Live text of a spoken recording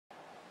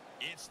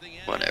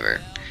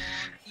Whatever.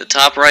 The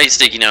top right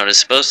sticky note is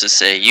supposed to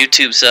say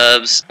YouTube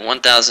subs,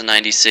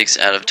 1096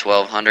 out of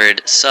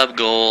 1200, sub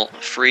goal,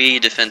 free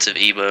defensive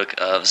ebook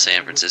of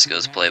San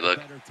Francisco's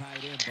playbook.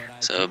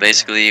 So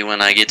basically,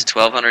 when I get to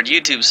 1200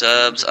 YouTube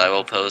subs, I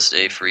will post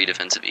a free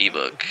defensive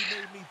ebook.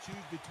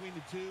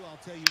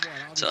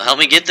 So help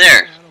me get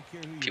there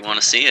if you want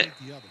to see it.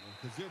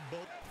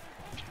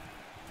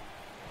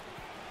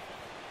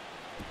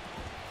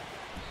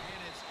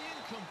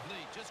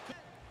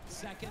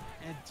 Second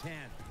and 10.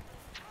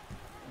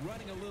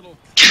 Running a little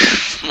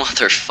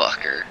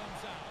Motherfucker.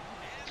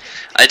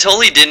 I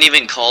totally didn't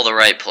even call the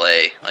right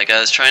play. Like, I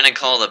was trying to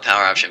call the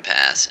power option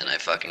pass, and I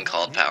fucking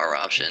called power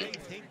option.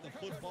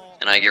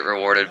 And I get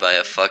rewarded by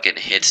a fucking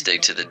hit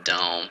stick to the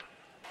dome.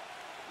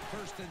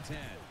 First and 10.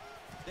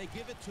 They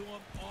give it to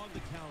him on the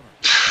counter.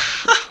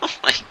 Oh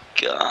my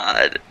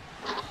god.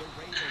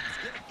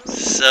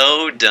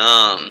 So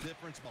dumb.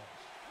 First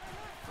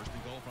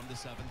and goal from the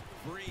 7.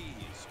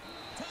 Breeze.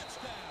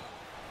 Touchdown.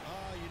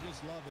 Oh, you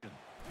just love it.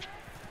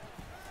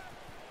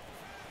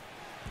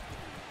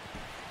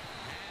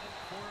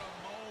 For a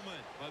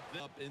moment, but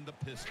up in the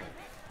pistol.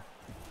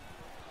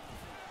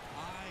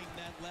 Eyeing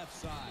that left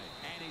side,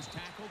 and he's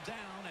tackled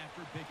down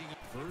after picking up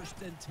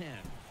first and 10.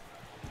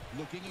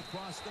 Looking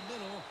across the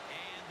middle,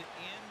 and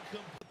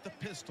incomplete the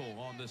pistol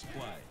on this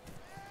play.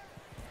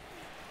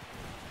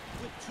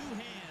 With two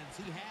hands,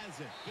 he has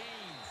it.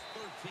 Gains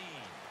 13.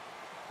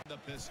 The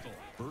pistol.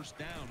 First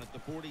down at the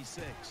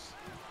 46.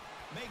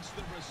 Makes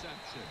the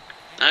reception.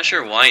 Not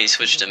sure why he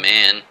switched to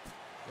man.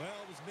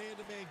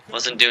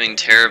 Wasn't doing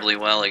terribly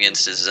well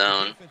against his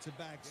zone.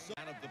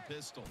 Out of the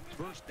pistol.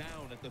 First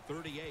down at the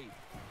 38.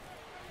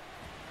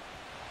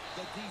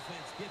 The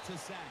defense gets a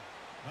sack.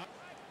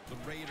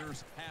 The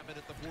Raiders have it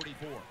at the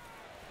 44.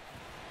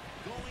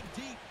 Going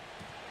deep.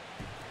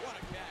 What a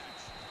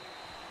catch.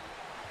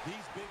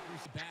 These big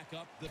back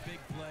up the big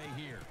play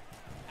here.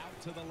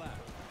 Out to the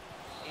left.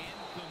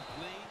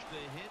 Incomplete.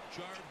 The hit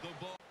jarred the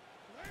ball.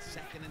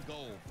 Second and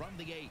goal from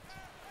the 8.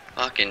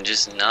 Fucking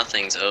just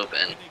nothing's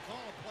open.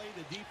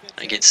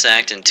 I get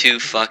sacked in 2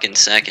 fucking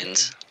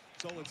seconds.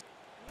 So it's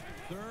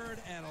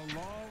third and a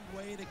long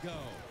way to go.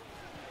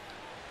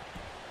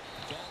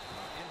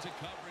 Into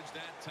coverage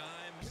that time.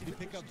 To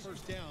pick up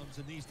first downs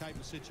in these type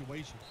of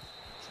situations.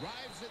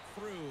 Drives it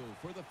through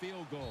for the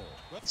field goal.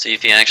 See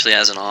if he actually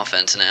has an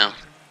offense now.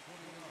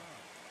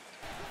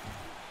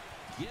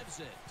 Gives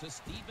it to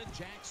Steven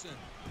Jackson.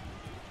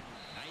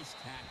 Nice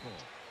tackle.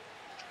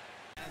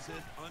 Has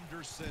it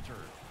under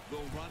center. They'll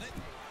run it.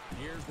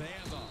 Here's the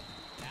handoff.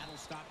 That'll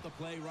stop the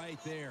play right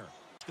there.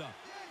 The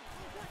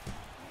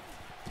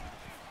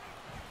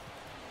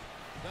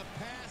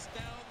pass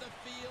down the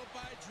field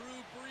by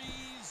Drew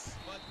Brees,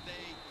 but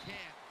they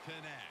can't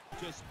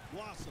connect. Just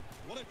blossom.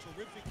 What a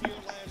terrific year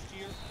last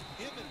year.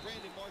 Him and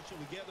Brandon Marshall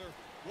together.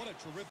 What a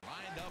terrific.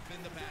 Lined up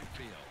in the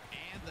backfield.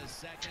 And the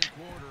second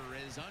quarter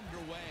is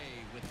underway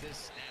with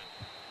this snap.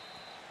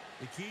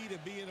 The key to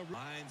being a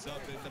lines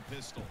up in the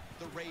pistol.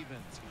 The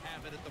Ravens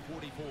have it at the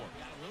 44.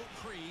 Got a little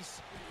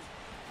crease.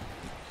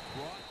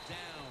 Brought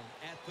down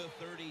at the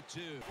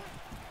 32.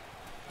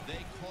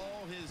 They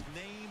call his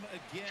name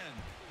again.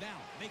 Now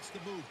makes the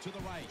move to the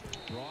right.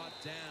 Brought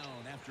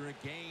down after a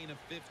gain of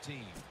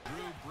 15.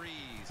 Drew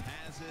Brees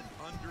has it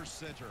under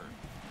center.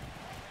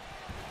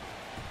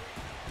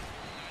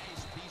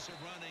 Nice piece of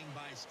running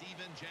by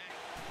Steven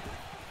Jackson.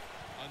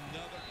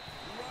 Another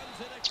runs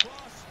it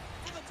across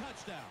for the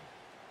touchdown.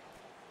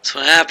 That's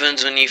what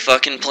happens when you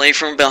fucking play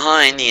from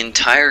behind the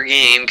entire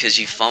game because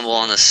you fumble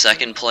on the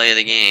second play of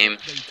the game.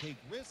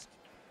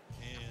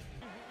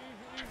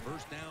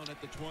 First down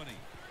at the 20.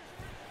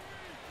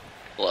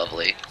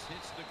 Lovely.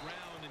 Hits the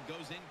ground and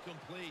goes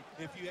incomplete.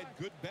 If you had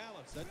good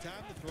balance, that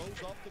time the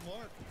throw's off the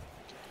mark.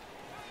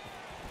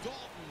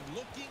 Dalton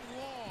looking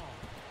long.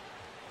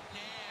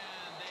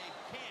 And they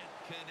can't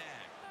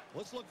connect.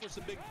 Let's look for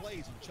some big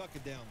plays and chuck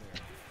it down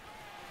there.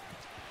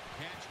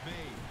 Catch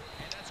made.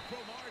 And that's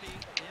Cromartie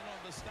in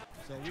on the stop.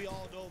 So we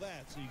all know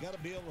that. So you got to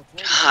be able to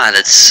throw. God,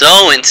 that's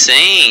so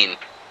insane.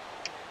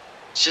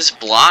 It's just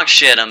block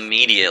shit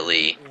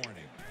immediately.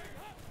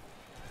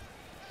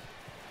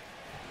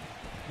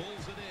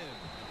 Pulls it in.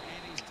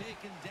 And he's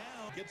taken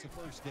down. Gets a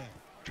first down.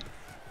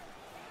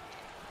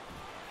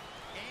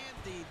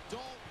 Andy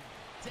Dalton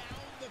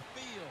down the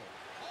field.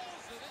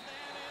 Pulls it in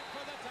there in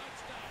for the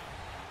touchdown.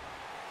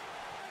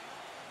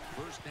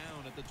 First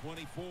down at the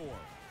 24.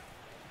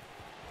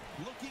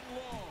 Looking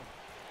long.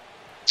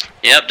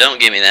 Yep, don't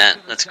give me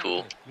that. That's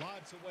cool.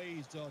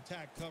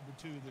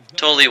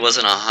 Totally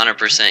wasn't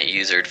 100%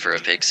 usered for a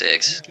pick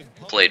 6.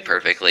 Played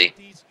perfectly.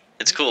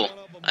 It's cool.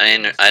 I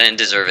didn't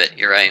deserve it.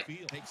 You're right.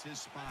 Takes his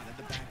spot in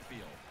the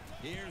backfield.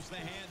 Here's the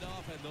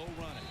handoff and they'll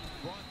run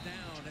it. Brought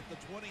down at the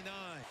 29.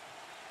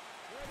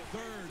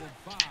 Third and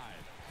 5.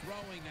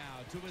 Throwing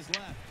now to his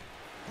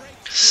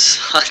left.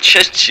 Such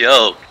a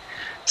joke.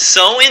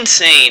 So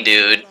insane,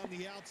 dude.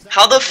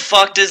 How the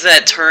fuck does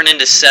that turn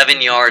into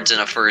 7 yards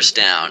and a first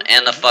down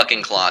and the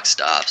fucking clock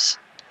stops?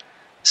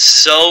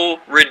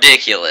 So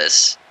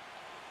ridiculous.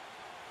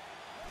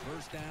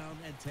 First down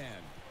and 10.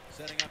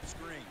 Setting up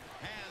screen.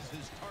 Has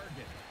his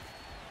target.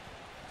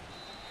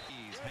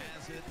 He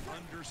has it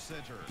under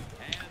center.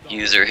 And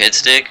User hit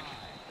stick.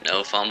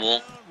 No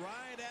fumble.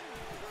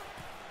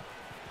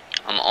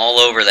 I'm all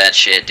over that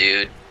shit,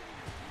 dude.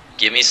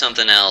 Give me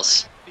something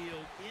else.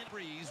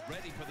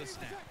 Ready for the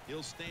snap.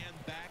 He'll stand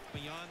back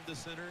beyond the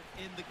center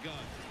in the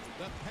gun.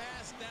 The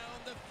pass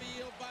down the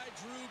field by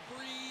Drew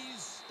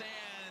Brees.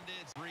 And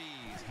it's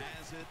Brees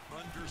has it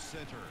under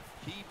center.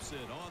 Keeps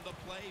it on the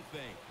play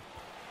fake.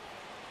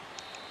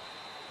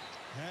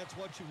 That's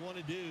what you want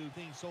to do.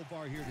 Things so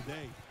far here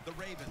today. The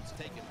Ravens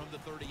take it from the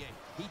 38.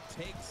 He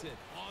takes it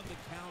on the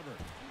counter.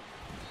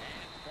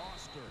 And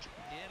Foster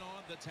in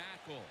on the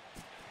tackle.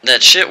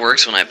 That shit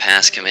works when I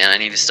pass command. I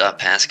need to stop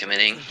pass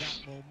committing.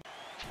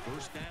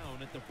 First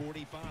down at the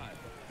 45.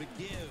 The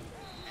give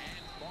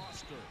and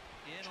Foster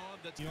in on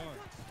the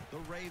yards. The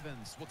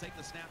Ravens will take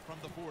the snap from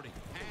the 40.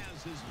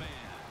 Has his man.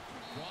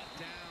 Brought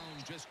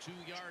down just 2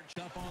 yards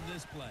up on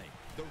this play.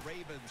 The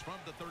Ravens from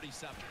the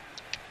 37.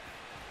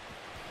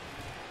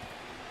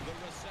 The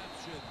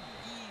reception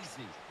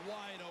easy,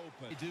 wide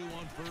open. They do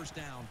on first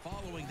down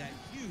following that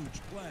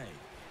huge play.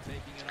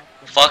 Taking it up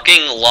the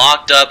Fucking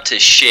locked up to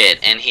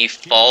shit, and he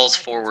falls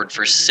forward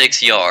for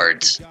 6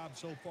 yards.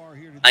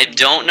 I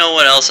don't know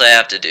what else I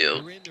have to do.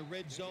 Lines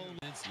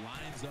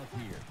up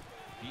here.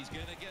 He's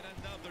going to get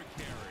another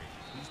carry.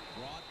 He's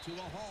brought to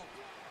a halt.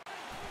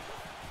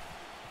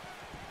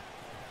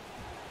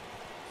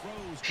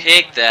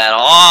 Pick that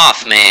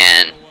off,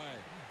 man.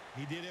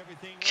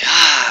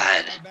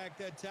 God.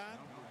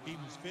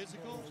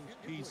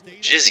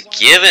 Just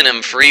giving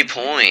him free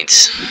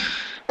points.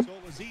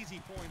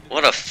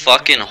 What a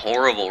fucking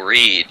horrible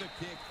read.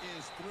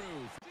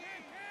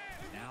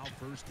 Now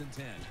first and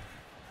 10.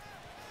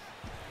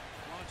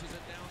 Launches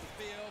it down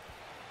the field.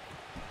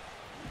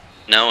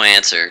 No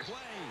answer.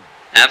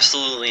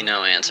 Absolutely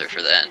no answer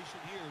for that.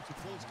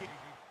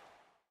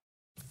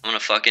 I'm gonna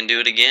fucking do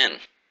it again.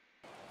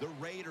 The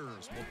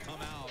Raiders will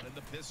come out in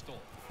the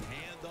pistol.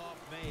 Handoff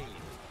made.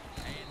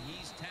 And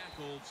he's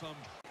tackled some.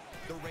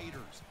 The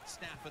Raiders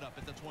snap it up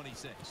at the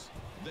 26.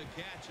 The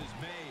catch is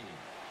made.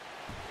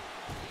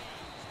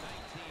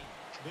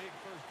 19.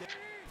 Big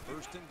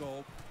first and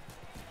goal.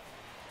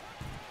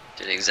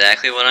 Did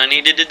exactly what I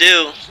needed to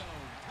do.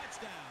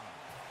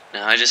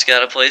 Now I just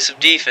gotta play some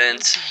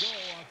defense.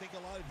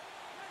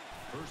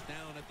 First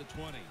down at the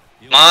 20.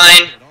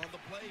 Mine.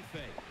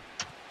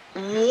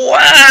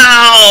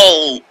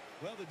 Wow!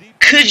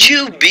 Could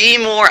you be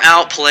more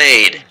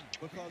outplayed?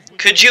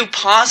 Could you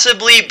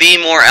possibly be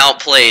more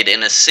outplayed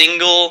in a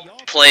single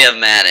play of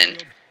Madden,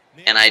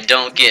 and I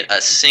don't get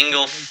a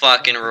single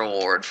fucking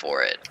reward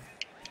for it?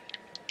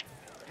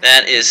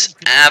 That is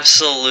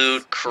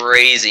absolute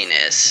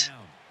craziness.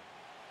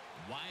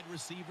 Wide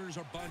receivers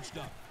are bunched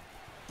up.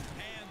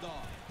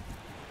 Handoff.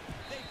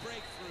 They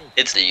break through.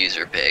 It's the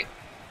user pick.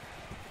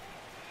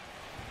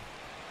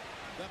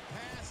 The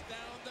pass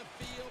down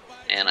the field by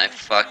And I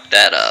fucked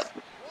that up.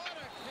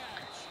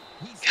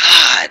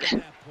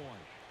 God.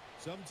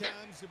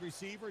 Sometimes the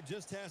receiver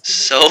just has to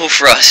So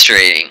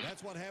frustrating.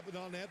 That's what happened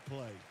on that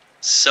play.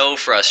 So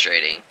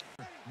frustrating.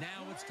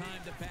 Now it's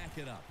time to back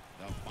it up.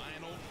 The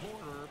final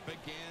quarter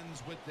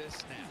begins with this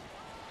snap.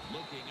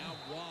 Looking out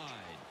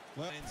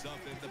wide. Ends up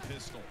in the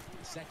pistol.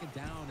 Second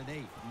down and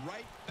 8.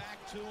 Right back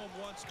to him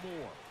once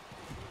more.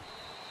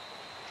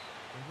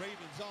 The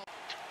Ravens off.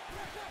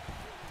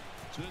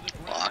 To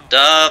the ground. Locked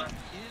up.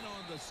 In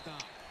on the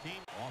stop.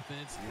 Team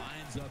offense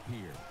lines up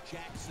here.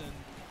 Jackson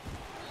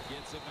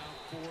gets about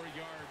 4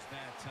 yards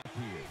that time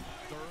here.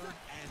 Third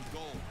and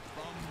goal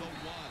from the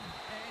 1.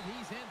 And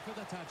he's in for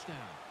the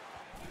touchdown.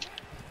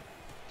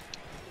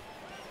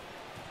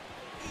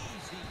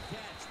 Easy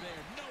catch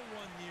there. No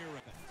one near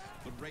it.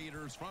 The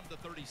Raiders from the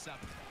 37.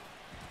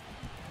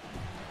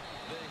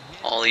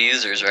 All the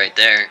users right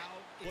there.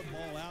 Put them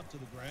all out to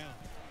the ground.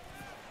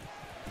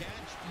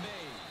 Catch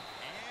made.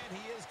 And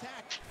he is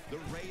tackled. The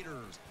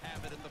Raiders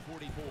have it at the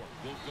 44.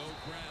 Will go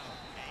ground.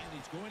 And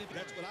he's going to.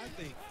 That's what I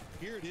think.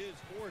 Here it is.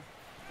 Fourth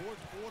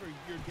quarter.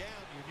 You're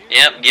down.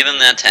 Yep, give him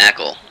that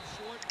tackle.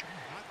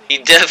 He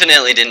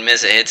definitely didn't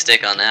miss a hit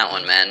stick on that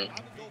one, man.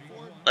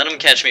 Let him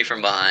catch me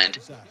from behind.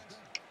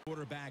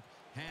 Quarterback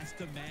has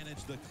to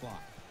manage the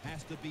clock.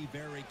 Has to be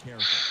very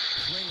careful.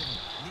 Trailing,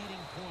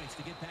 needing points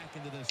to get back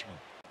into this one.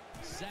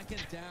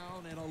 Second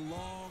down and a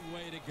long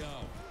way to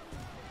go.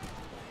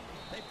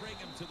 They bring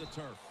him to the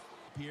turf.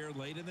 Here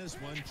late in this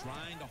one,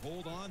 trying to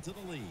hold on to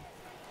the lead.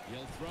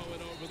 He'll throw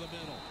it over the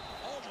middle.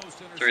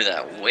 Almost Threw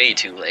that way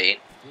too late.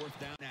 Fourth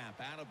down snap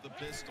out of the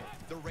pistol.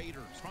 The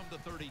Raiders from the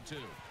 32.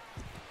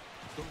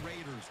 The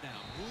Raiders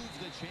now move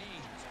the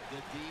chains.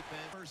 The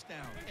defense first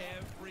down.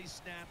 Every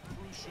snap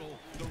crucial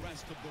the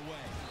rest of the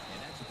way.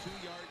 And that's a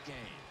 2-yard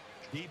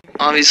gain.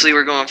 Obviously,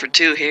 we're going for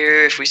 2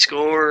 here. If we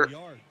score,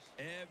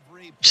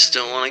 Every just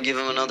don't want to give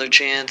him another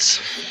chance.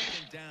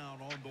 second down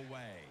on the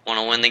way. Want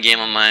to win the game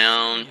on my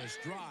own. This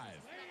drive.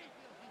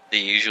 The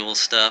usual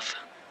stuff.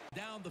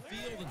 Down the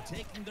field and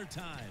taking their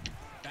time.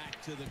 Back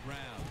to the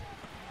ground.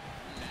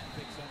 That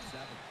picks up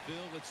 7.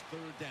 Phil, it's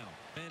third down.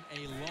 Been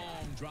a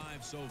long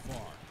drive so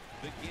far.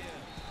 The give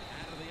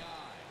out of the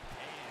eye.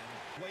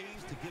 And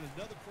ways to get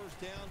another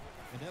first down,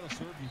 and that'll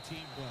serve your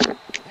team well.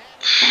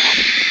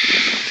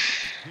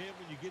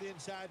 When you get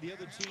inside the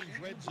other team's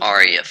red zone,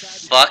 Are you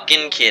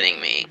fucking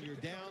kidding me? You're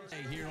down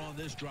here on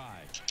this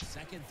drive.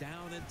 Second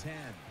down and 10.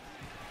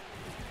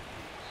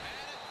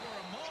 For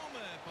a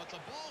moment, but the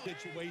ball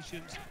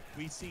situations,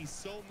 we see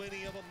so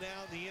many of them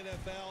now in the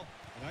NFL,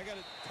 and I got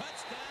a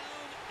touchdown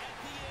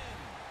at the end.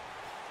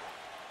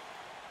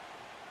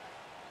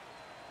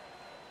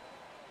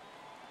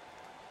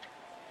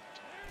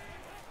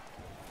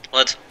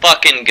 Let's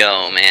fucking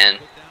go,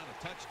 man. Put down a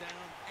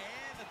touchdown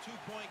and a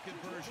two-point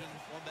conversion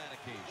on that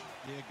occasion.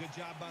 Yeah, good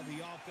job by the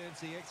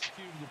offense. They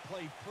executed the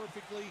play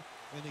perfectly,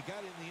 and they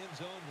got in the end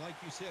zone, like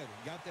you said, and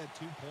got that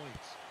 2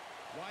 points.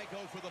 Why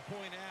go for the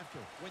point after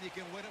when you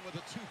can win it with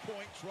a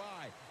two-point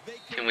try?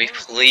 Can we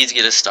please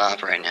get a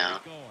stop right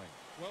now?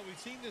 Well, we've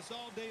seen this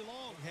all day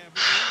long, haven't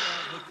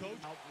we? The coach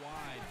out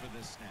wide for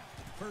this snap.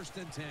 First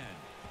and 10.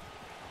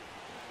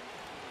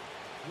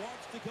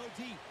 Wants to go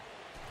deep.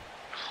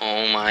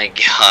 Oh my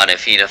god,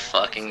 if he'd have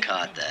fucking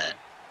caught that.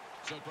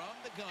 So from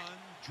the gun,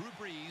 Drew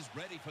Brees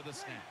ready for the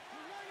snap.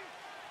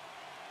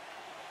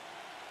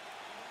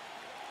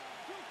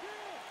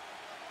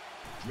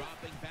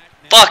 Dropping back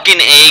now. Fucking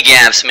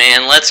A-gaps,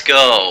 man. Let's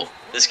go.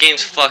 This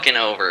game's fucking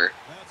over.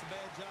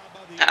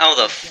 How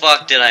the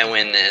fuck did I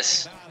win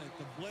this?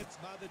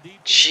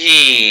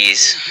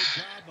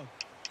 Jeez.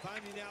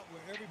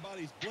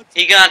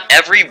 He got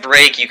every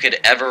break you could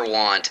ever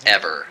want,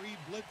 ever.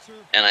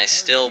 And I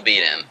still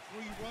beat him.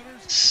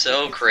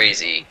 So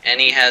crazy. And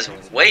he has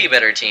way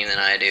better team than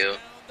I do.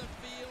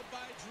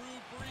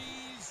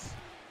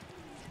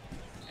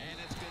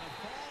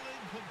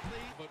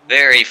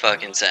 Very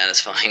fucking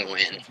satisfying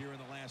win.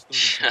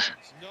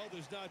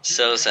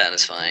 So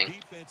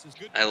satisfying.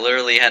 I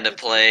literally had to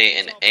play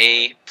an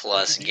A+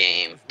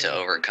 game to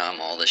overcome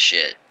all the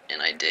shit,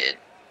 and I did.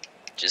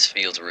 Just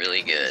feels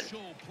really good.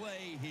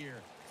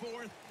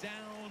 Fourth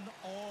down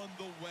on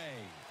the way.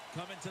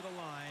 Coming to the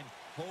line,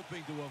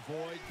 hoping to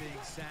avoid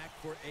being sacked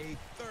for a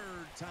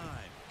third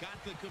time.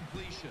 Got the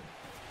completion.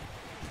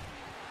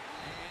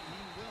 And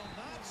he will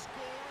not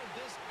score.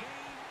 This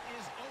game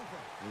is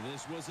over. Well,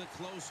 this was a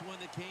close one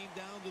that came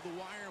down to the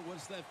wire.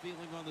 What's that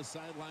feeling on the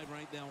sideline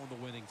right now on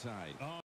the winning side?